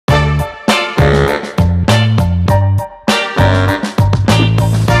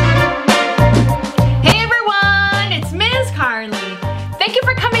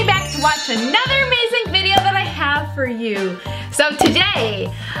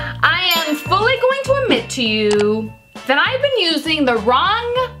to you that I've been using the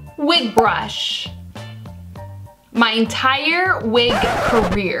wrong wig brush my entire wig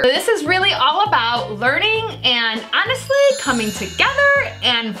career. This is really all about learning and honestly coming together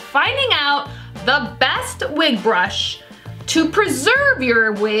and finding out the best wig brush to preserve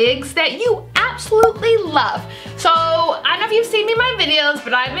your wigs that you absolutely love. So I don't know if you've seen me in my videos,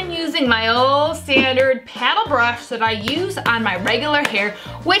 but I've been using my old standard paddle brush that I use on my regular hair,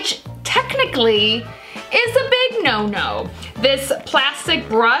 which technically is a big no-no. This plastic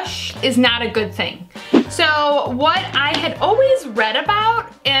brush is not a good thing. So what I had always read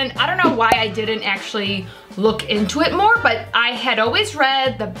about, and I don't know why I didn't actually look into it more, but I had always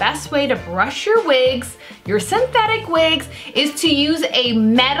read the best way to brush your wigs, your synthetic wigs, is to use a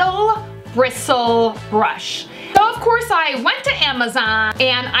metal bristle brush. So of course I went to Amazon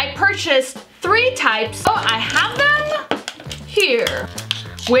and I purchased 3 types. So I have them here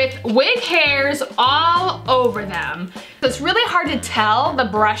with wig hairs all over them. So it's really hard to tell the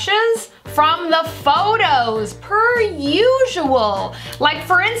brushes from the photos per usual. Like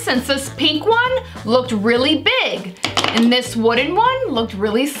for instance, this pink one looked really big and this wooden one looked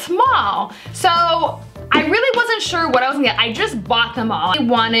really small. So I really wasn't sure what I was gonna get. I just bought them all. I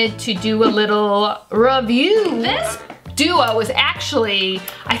wanted to do a little review. This duo is actually,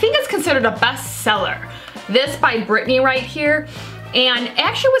 I think it's considered a bestseller. This by Brittany right here. And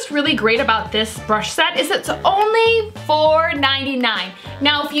actually what's really great about this brush set is it's only $4.99.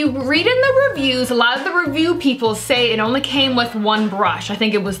 Now if you read in the reviews, a lot of the review people say it only came with 1 brush. I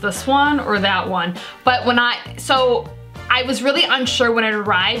think it was this one or that one. But so I was really unsure when it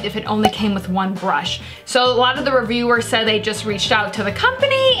arrived if it only came with 1 brush. So a lot of the reviewers said they just reached out to the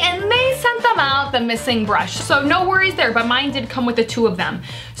company and they sent them out the missing brush. So no worries there, but mine did come with the 2 of them.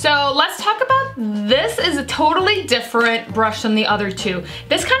 So let's talk about this. Is a totally different brush than the other 2.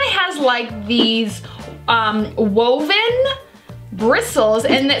 This kind of has like these woven bristles,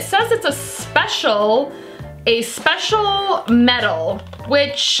 and it says it's a special metal,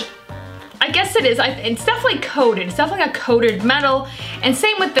 which I guess it is. It's definitely coated. It's definitely a coated metal. And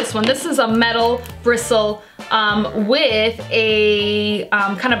same with this one. This is a metal bristle with a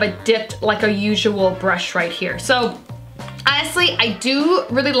kind of a dipped, like a usual brush right here. So honestly, I do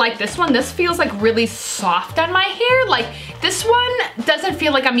really like this one. This feels like really soft on my hair. Like this one doesn't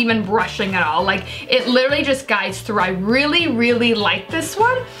feel like I'm even brushing at all. Like it literally just guides through. I really, really like this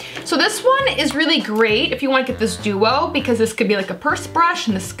one. So this one is really great if you want to get this duo, because this could be like a purse brush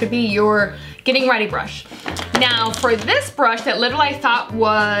and this could be your getting ready brush. Now for this brush that literally I thought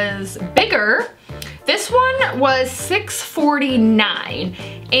was bigger, this one was $6.49,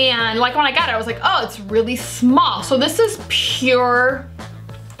 and like when I got it I was like, oh, it's really small. So this is pure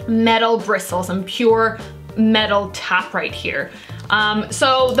metal bristles and pure metal top right here.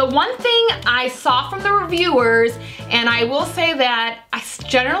 So the one thing I saw from the reviewers, and I will say that I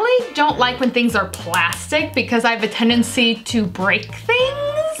generally don't like when things are plastic because I have a tendency to break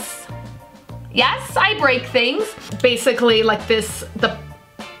things. Yes, I break things. Basically like this, the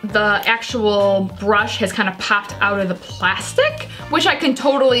actual brush has kind of popped out of the plastic, which I can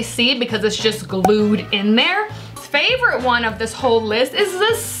totally see because it's just glued in there. Favorite one of this whole list is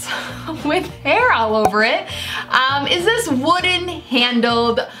this with hair all over it, is this wooden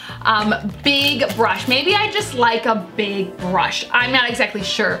handled big brush. Maybe I just like a big brush. I'm not exactly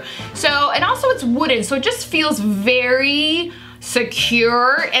sure. So, and also it's wooden, so it just feels very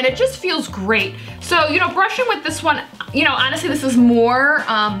secure and it just feels great. So, you know, brushing with this one, you know, honestly, this is more,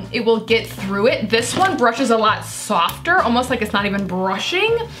 it will get through it. This one brushes a lot softer, almost like it's not even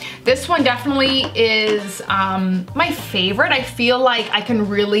brushing. This one definitely is my favorite. I feel like I can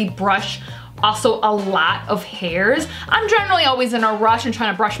really brush also a lot of hairs. I'm generally always in a rush and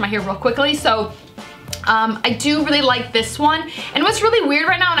trying to brush my hair real quickly, so I do really like this one. And what's really weird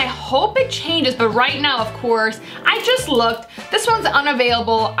right now, and I hope it changes, but right now, of course, I just looked. This one's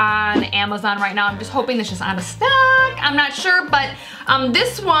unavailable on Amazon right now. I'm just hoping it's just out of stock. I'm not sure, but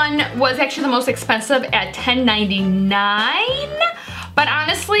this one was actually the most expensive at $10.99, but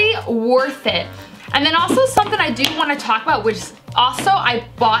honestly, worth it. And then also something I do want to talk about, which also I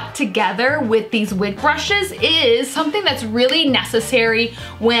bought together with these wig brushes, is something that's really necessary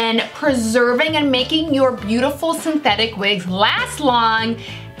when preserving and making your beautiful synthetic wigs last long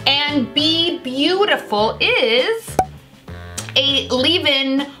and be beautiful, is a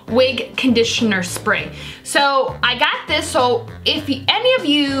leave-in wig conditioner spray. So I got this, so if any of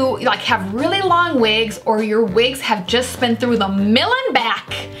you like have really long wigs, or your wigs have just been through the mill and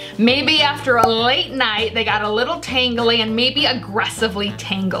back, maybe after a late night they got a little tangly and maybe aggressively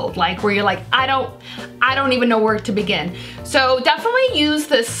tangled, like where you're like, I don't even know where to begin. So definitely use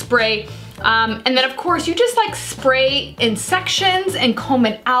this spray. And then of course you just like spray in sections and comb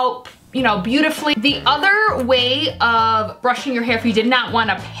it out, you know, beautifully. The other way of brushing your hair if you did not want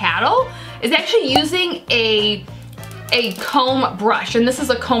to paddle is actually using a comb brush. And this is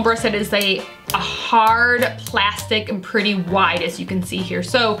a comb brush that is a hard plastic and pretty wide, as you can see here.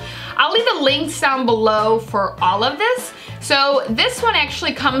 So I'll leave the links down below for all of this. So this one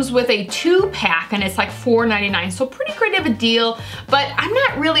actually comes with a 2-pack and it's like $4.99, so pretty great of a deal. But I'm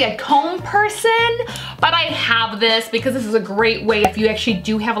not really a comb person, but I have this because this is a great way if you actually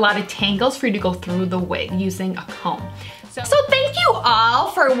do have a lot of tangles for you to go through the wig using a comb. So thank you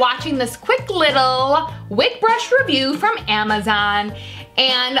all for watching this quick little wig brush review from Amazon.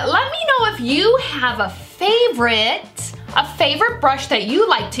 And let me know if you have a favorite brush that you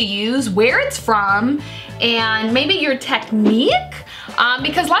like to use, where it's from, and maybe your technique.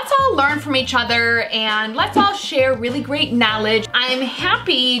 Because let's all learn from each other and let's all share really great knowledge. I'm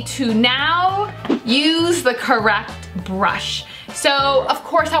happy to now use the correct brush. So of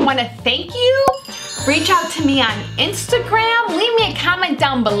course I want to thank you. Reach out to me on Instagram. Leave me a comment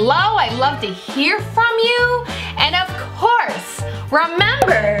down below. I'd love to hear from you. And of course,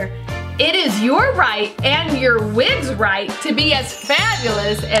 remember, it is your right and your wig's right to be as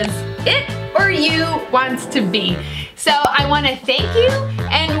fabulous as it or you wants to be. So I want to thank you,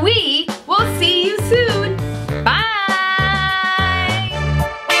 and we will see you soon.